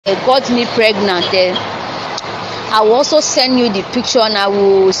got me pregnant, I will also send you the picture, and I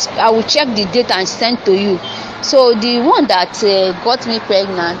will check the date and send to you. So the one that got me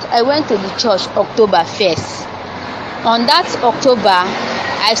pregnant, I went to the church October 1st. On that October,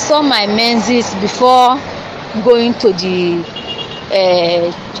 I saw my menses before going to the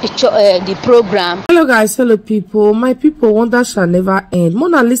program. Hello guys, hello people. My people, wonder shall never end.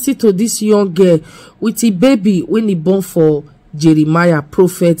 Mona listen to this young girl with a baby when he born for Jeremiah,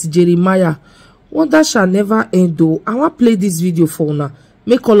 prophet Jeremiah. Wonder shall never end though. I want play this video for una.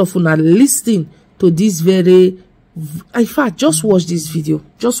 Make all of una listen to this very. In fact, just watch this video.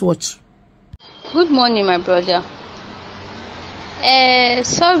 Just watch. Good morning, my brother.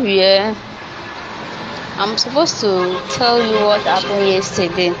 Sorry, I'm supposed to tell you what happened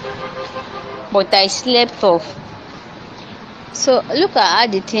yesterday, but I slept off. So look at how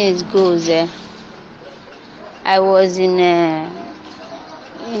the things goes. I was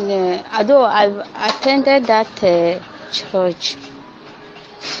although I've attended that church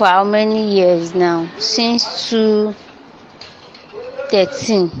for how many years now? Since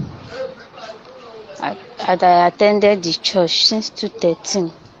 2013. I attended the church since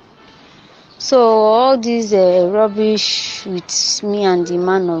 2013. So all this rubbish with me and the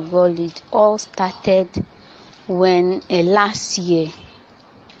man of God, it all started when last year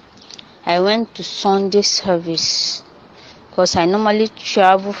I went to Sunday service, because I normally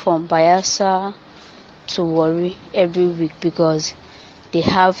travel from Bayelsa to Warri every week, because they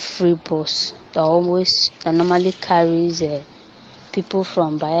have free bus that normally carries people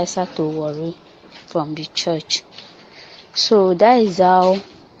from Bayelsa to Warri from the church. So that is how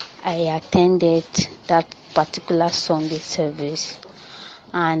I attended that particular Sunday service,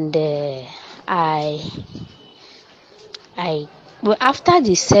 and after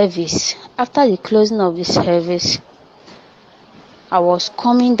the closing of the service, I was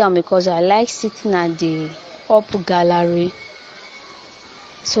coming down because I like sitting at the up gallery.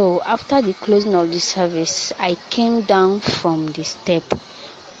 So after the closing of the service, I came down from the step.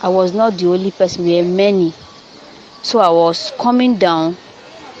 I was not the only person, there were many. So I was coming down.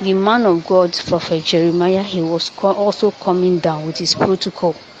 The man of God, Prophet Jeremiah, he was also coming down with his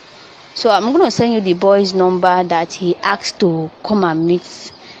protocol. So I'm going to send you the boy's number that he asked to come and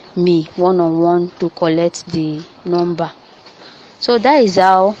meet me one-on-one to collect the number. So that is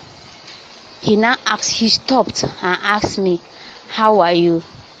how he stopped and asked me, "How are you?"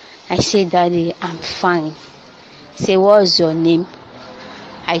 I said, "Daddy, I'm fine." He said, "What's your name?"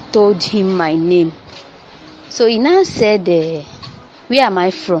 I told him my name. So he now said, "Where am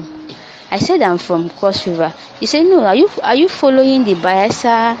I from?" I said, "I'm from Cross River." He said, "No, are you following the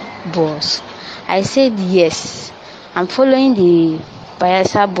Bayelsa bus?" I said, "Yes, I'm following the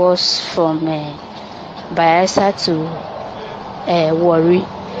Bayelsa bus from Bayelsa to Warri."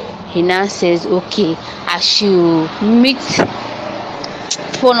 He now says, "Okay, I should meet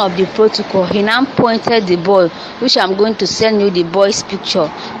one of the protocol." He now pointed the boy, which I'm going to send you the boy's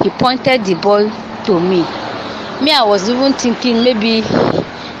picture. He pointed the boy to me. I was even thinking maybe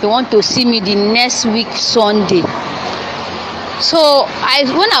he want to see me the next week Sunday. So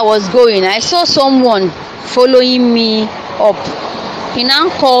when I was going, I saw someone following me up. He now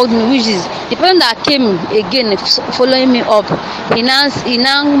called me, which is the person that came again following me up. He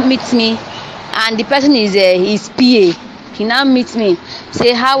now meets me, and the person is his PA. He now meets me,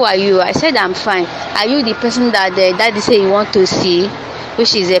 say, "How are you?" I said, "I'm fine." "Are you the person that daddy say you want to see,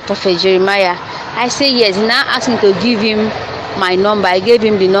 which is Prophet Jeremiah?" I said, "Yes." He now asked me to give him my number. I gave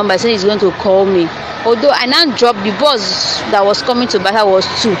him the number. I said he's going to call me. Although I now dropped the bus that was coming to Bata was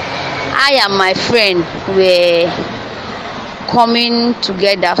 2. I and my friend were coming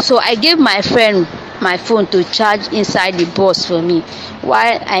together. So I gave my friend my phone to charge inside the bus for me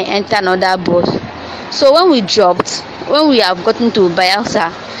while I enter another bus. So when we have gotten to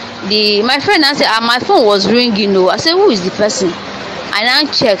Bayelsa, my friend now said, my phone was ringing. I said, "Who is the person?" I now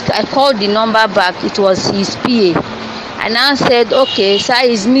checked. I called the number back. It was his PA. I now said, "Okay, sir,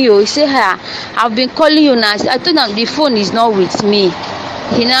 it's me." He said, "I've been calling you now." I told him the phone is not with me.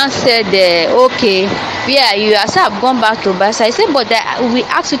 He now said, "Okay, where are you?" I said, "I've gone back to Bayelsa." I said, "But we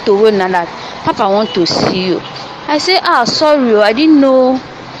asked you to wait now that Papa want to see you." I said, "Sorry, I didn't know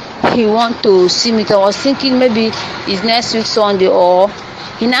he want to see me. I was thinking maybe it's next week Sunday." Or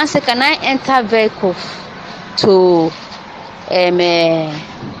he now said, "Can I enter vehicle to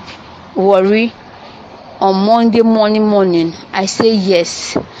Warri on Monday morning?" I say,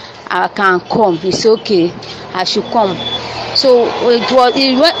 "Yes, I can come." He said, "Okay, I should come." So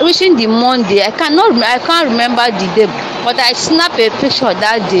reaching the Monday. I can't remember the day, but I snapped a picture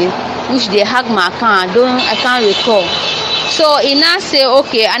that day, which they hacked my account. I can't recall. So he now say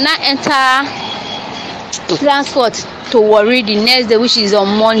okay, and now enter transport to Warri the next day, which is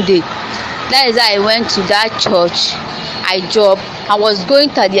on Monday. That is how I went to that church. I dropped. I was going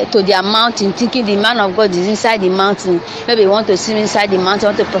to their mountain, thinking the man of God is inside the mountain. Maybe he want to see me inside the mountain,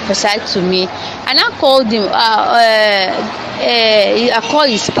 want to prophesy to me. And I called him. I called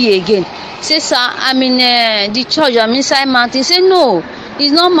his PA again. Say, sir, I'm in the church. I'm inside mountain. He said, no,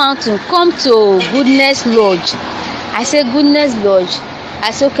 it's not mountain. Come to Goodness Lodge. I said, Goodness Lodge.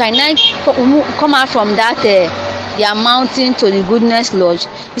 I said, okay, now come out from that their mountain to the Goodness Lodge.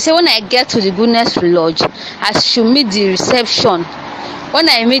 He said, when I get to the Goodness Lodge, I should meet the reception. When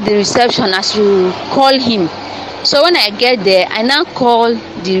I meet the reception, I should call him. So when I get there, I now call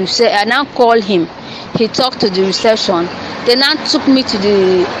him. He talked to the reception. They now took me to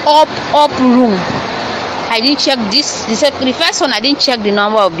the up room. I didn't check this. The first one, I didn't check the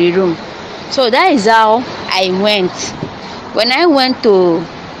number of the room. So that is how I went. When I went to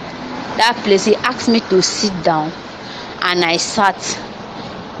that place, he asked me to sit down, and I sat.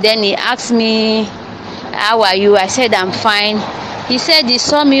 Then he asked me, how are you? I said, I'm fine. He said he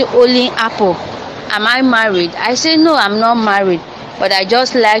saw me holding apple. Am I married? I said, no, I'm not married, but I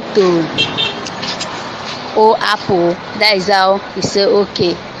just like to hold apple. That is how he said,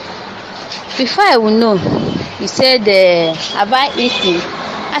 okay. Before I would know, he said, have I eaten?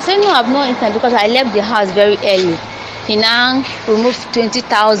 I said, no, I've not eaten because I left the house very early. He now removed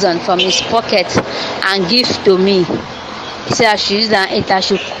 20,000 from his pocket and gave to me. He said I should use that. I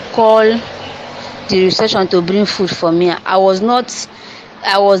should call the reception to bring food for me. I was not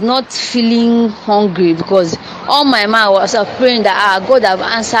feeling hungry because all my mind was praying that God have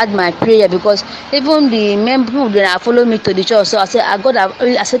answered my prayer, because even the people that followed me to the church. So I said,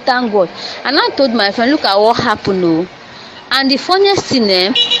 I said thank God. And I told my friend, look at what happened. Oh. And the funniest thing,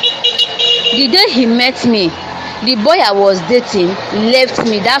 the day he met me, the boy I was dating left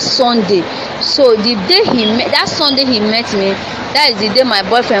me that Sunday. So the day that Sunday he met me, that is the day my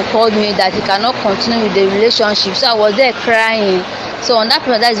boyfriend called me that he cannot continue with the relationship. So I was there crying. So on that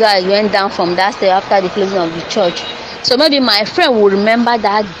point, that's why I went down from that day after the closing of the church. So maybe my friend will remember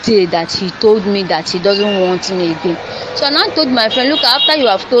that day that he told me that he doesn't want me again. So I now told my friend, look, after you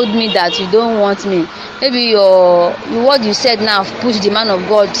have told me that you don't want me, maybe what you said now pushed the man of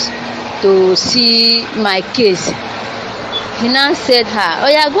God to see my case. He now said, oh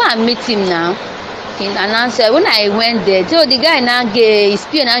yeah, go and meet him now. And I said, when I went there, so the guy now his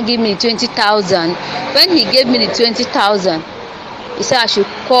PA now gave me 20,000. When he gave me the 20,000, he said I should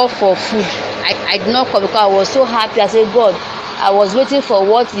call for food. I did not call because I was so happy. I said, God, I was waiting for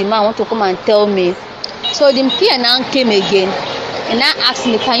what the man want to come and tell me. So the PA now came again and now asked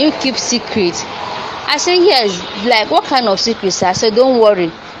me, can you keep secret? I said, yes. Like, what kind of secrets? I said, don't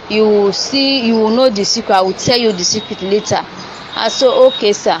worry. You will see, you will know the secret. I will tell you the secret later. I said,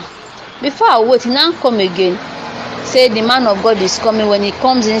 okay, sir. Before I wait, he now come again. Say the man of God is coming. When he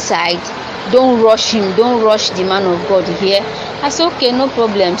comes inside, don't rush him. Don't rush the man of God here. I said, okay, no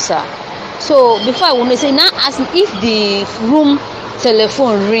problem, sir. So before I went, say now ask me if the room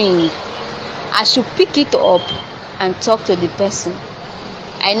telephone ring, I should pick it up and talk to the person.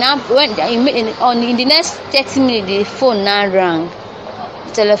 I now went in the next 30 minutes, the phone now rang.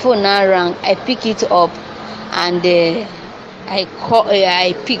 The telephone now rang. I pick it up and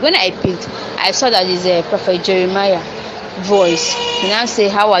I pick. When I picked, I saw that it's a Prophet Jeremiah voice. He now say,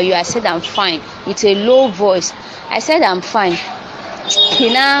 how are you? I said, I'm fine. With a low voice. I said, I'm fine.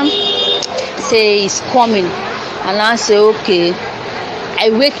 He now say he's coming. And I say, okay. I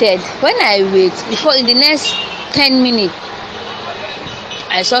waited. When I wait, before in the next 10 minutes,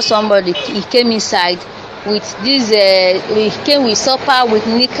 I saw somebody. He came inside with this. He came with supper with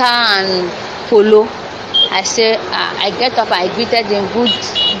Nika and Polo. I said, I get up. I greeted him.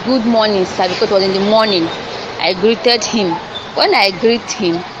 Good morning, sir, because it was in the morning. I greeted him. When I greeted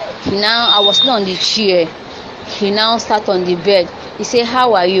him, I was not on the chair. He now sat on the bed. He said,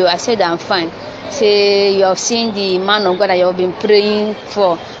 how are you? I said, I'm fine. Say, you have seen the man of God that you have been praying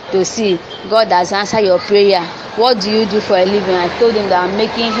for to see. God has answered your prayer. What do you do for a living? I told him that I'm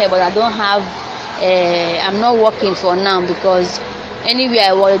making hair, but I don't have, I'm not working for now because anywhere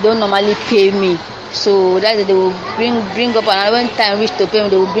I work, they don't normally pay me. So that they will bring up, and when time reach to pay me,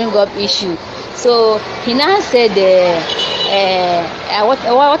 they will bring up issue. So he now said,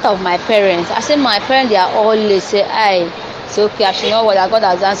 what of my parents? I said, my parents, they are all late. Say, it's okay, I should know what God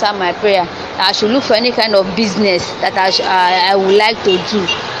has answered my prayer. I should look for any kind of business that I would like to do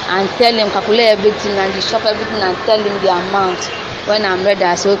and tell him, calculate everything and the shop everything and tell him the amount. When I'm ready,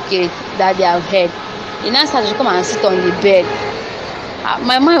 I say, okay, that they have heard. He now started to come and sit on the bed.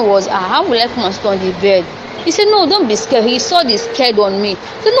 My mind was, how will I come and sit on the bed? He said, no, don't be scared. He saw the scared on me.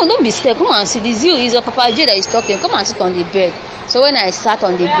 He said, no, don't be scared. Come and sit. It's you. It's a Papa J that is talking. Come and sit on the bed. So when I sat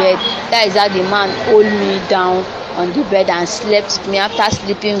on the bed, that is how the man hold me down on the bed and slept with me. After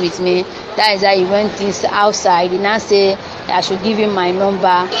sleeping with me, that is how he went outside. He now said I should give him my number.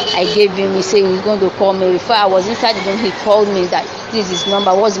 I gave him. He said he was going to call me. Before I was inside the room, he called me that this is his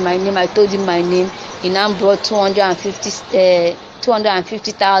number. What's my name? I told him my name. He now brought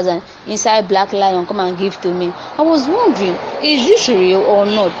 250,000 inside Black Lion. Come and give to me. I was wondering, is this real or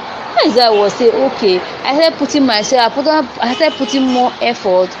not? As I was saying, okay, I started putting myself. I started putting more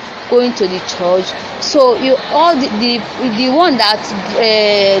effort going to the church. So you all the one that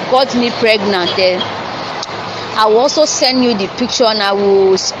got me pregnant. I will also send you the picture, and I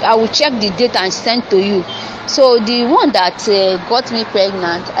will check the date and send to you. So the one that got me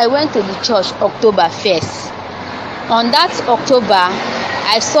pregnant, I went to the church October 1st. On that October,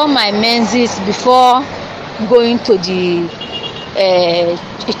 I saw my menses before going to the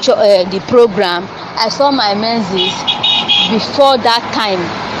program. I saw my menses before that time.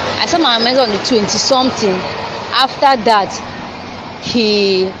 I saw my menses on the 20-something. After that,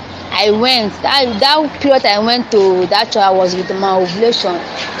 I went. That period I went to that church, I was with my ovulation.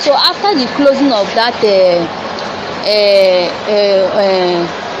 So after the closing of that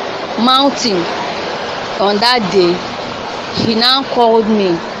mountain on that day, he now called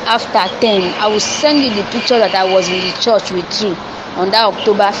me after 10. I will send you the picture that I was in the church with you on that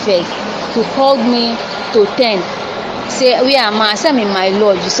October 1st. He called me to 10. Say, where am I? I said, I'm in my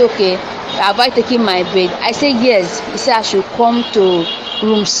lodge. He said, okay, have I taken my bed? I said, yes. He said, I should come to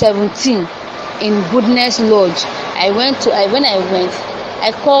room 17 in Goodness Lodge. When I went,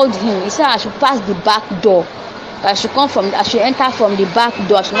 I called him. He said, I should pass the back door. I should enter from the back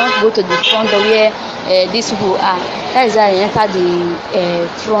door. I should not go to the front door where these people are. That is how I entered the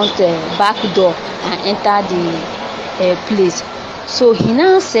front back door and enter the place. So he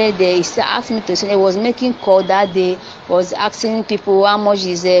now said he asked me to say he was making call that day, was asking people how much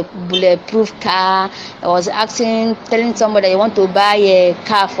is a bulletproof car. I was telling somebody you want to buy a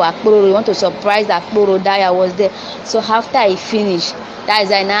car for Akporo, you want to surprise Akporo. That I was there. So after I finished, that is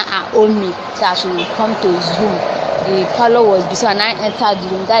now owed me, so I should come to his room. The parlor was busy and I entered the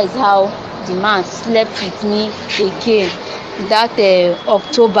room. That is how the man slept with me again. That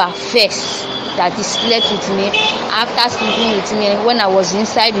October 1st, that he slept with me after sleeping with me when I was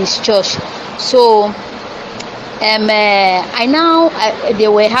inside his church. So they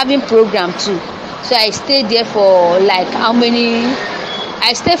were having program too. So I stayed there for like how many?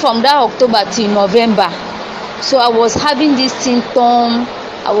 I stayed from that October till November. So I was having this symptom.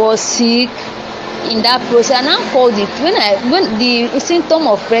 I was sick in that process. And I called it when the symptom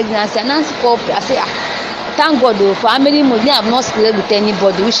of pregnancy. And I called. I said, thank God for how many months I have not slept with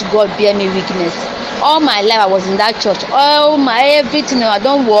anybody. Which God bear me witness. All my life I was in that church. Everything. I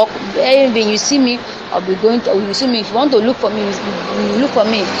don't walk. When you see me, I'll be going to. You see me. If you want to look for me, you look for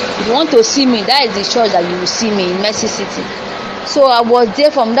me. If you want to see me, that is the church that you will see me in Mercy City. So I was there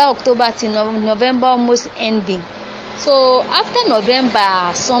from that October till November almost ending. So after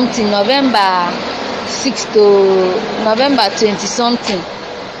November 6 to November 20 something.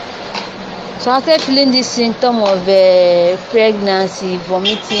 So I started feeling this symptom of pregnancy,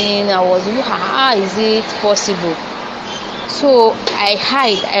 vomiting. I was looking, how is it possible? So I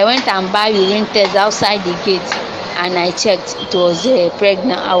went and buy urine test outside the gate, and I checked. It was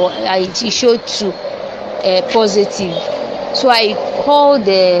pregnant. It showed 2 positive. So I called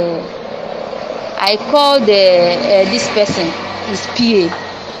this person, his PA.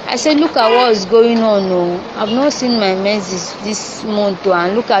 I said, look at what is going on. I've not seen my menses this month,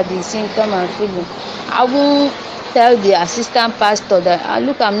 and look at the symptom I'm feeling. I will tell the assistant pastor that I'm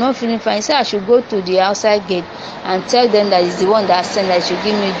not feeling fine. He said I should go to the outside gate and tell them that it's the one that sent that should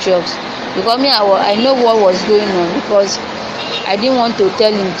give me drugs. Because I know what was going on, because I didn't want to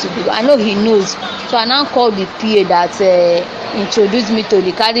tell him to do. I know he knows. So I now called the PA that introduced me to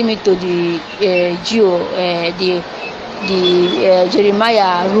carry me to the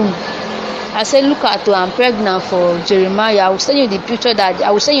Jeremiah room. I said, look at her, I'm pregnant for Jeremiah. I will send you the picture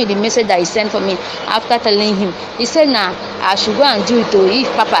I will send you the message that he sent for me after telling him. He said, nah, I should go and do it.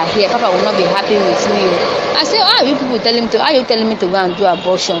 If Papa here, Papa will not be happy with me. I said, how are you people telling me to? How are you telling me to go and do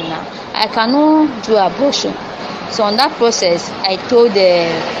abortion now? I cannot do abortion. So on that process, I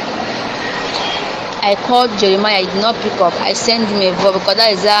called Jeremiah. He did not pick up. I sent him a voice, because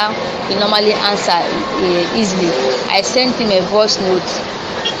that is how he normally answers easily. I sent him a voice note.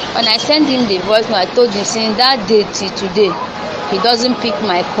 When I sent him the voice note, I told him, since that day till today, he doesn't pick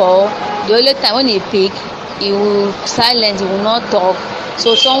my call. The only time when he pick, he will silent, he will not talk.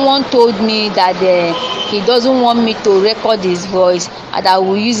 So someone told me that he doesn't want me to record his voice, and I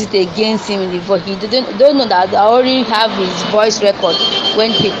will use it against him in the voice. He don't know that I already have his voice record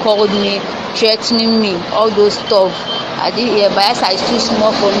when he called me, threatening me, all those stuff. Bayelsa is too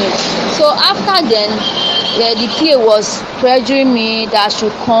small for me. So after then, the PA was pressuring me that I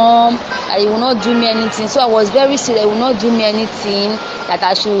should come, that he will not do me anything. So I was very serious, he will not do me anything, that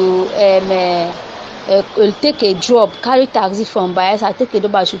I should take a drop, carry taxi from Bayelsa, take a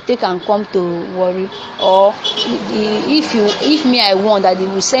drop, I should take and come to Warri, or if me I want that they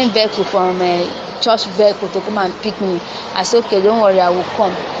will send vehicle from church vehicle to come and pick me. I said okay, don't worry, I will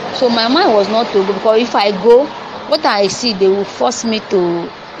come. So my mind was not to go, because if I go, what I see, they will force me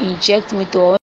to inject me to